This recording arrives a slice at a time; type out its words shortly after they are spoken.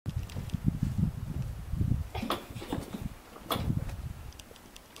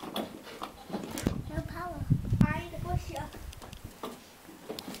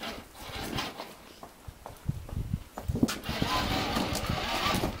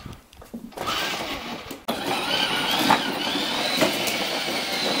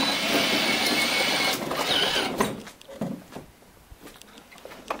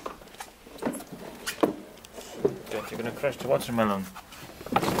crush the watermelon.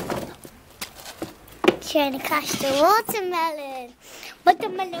 Trying to crush the watermelon.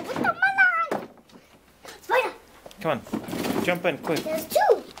 Watermelon, watermelon. Spider. Come on, jump in quick. There's 2.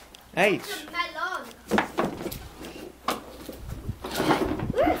 8. Watermelon.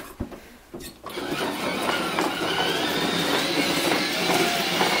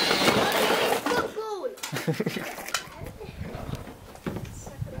 Football.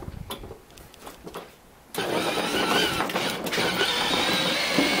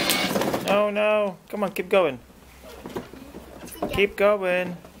 Oh no! Come on, keep going. Keep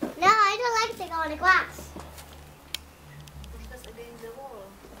going. No, I don't like to go on the glass. That's against the wall.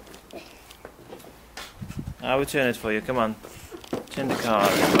 I will turn it for you. Come on, turn the car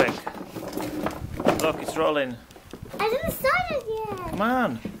quick. Look, it's rolling. I didn't start it yet. Come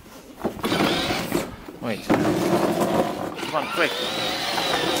on. Wait. Come on, quick.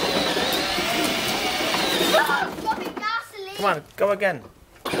 Dropping gasoline. Come on, go again.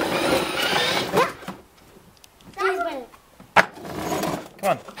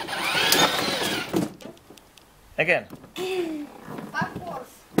 Come on. Again.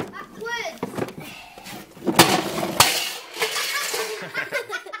 Backwards. Backwards.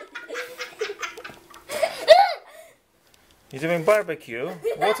 You're doing barbecue.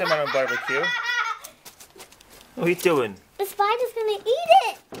 Watermelon barbecue. What are you doing? The spider's gonna eat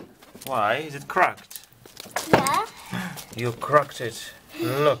it. Why? Is it cracked? Yeah. You cracked it.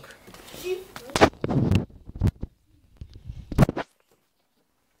 Look.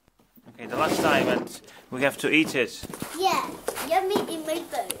 Okay, the last time and we have to eat it. Yeah. Yummy in my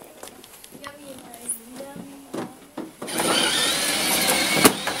bowl. Yummy.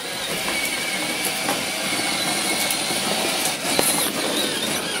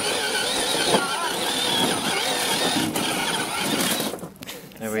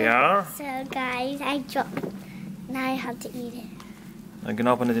 There we are. So guys, I dropped. Now I have to eat it. I'm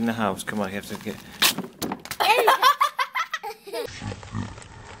gonna open it in the house. Come on, you have to get.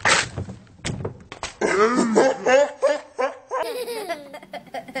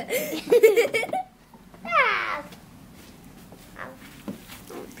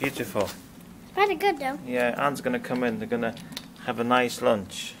 Beautiful. Pretty good though. Yeah, Anne's gonna come in. They're gonna have a nice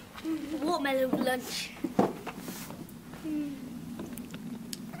lunch. Watermelon lunch.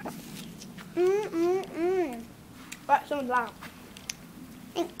 Right, some lamb.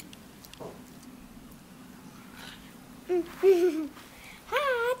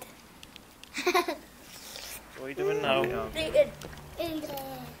 Hard. What are you doing now? Eating.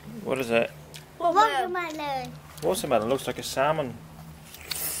 What is it? Watermelon. Watermelon. Looks like a salmon.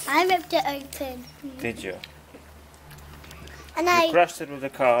 I ripped it open. Did you? And You crushed it with the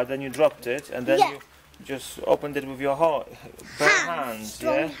car, then you dropped it, and then Yeah. you just opened it with your bare hands.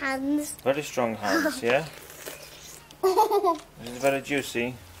 strong Yeah. hands. Very strong hands. Yeah. This is very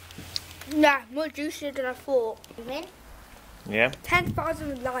juicy. Nah, more juicier than I thought. Yeah.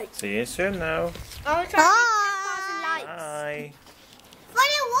 10,000 likes. See you soon now. I want to try 10,000 likes. Bye. What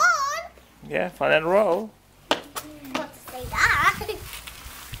do you want? Yeah, fun and roll.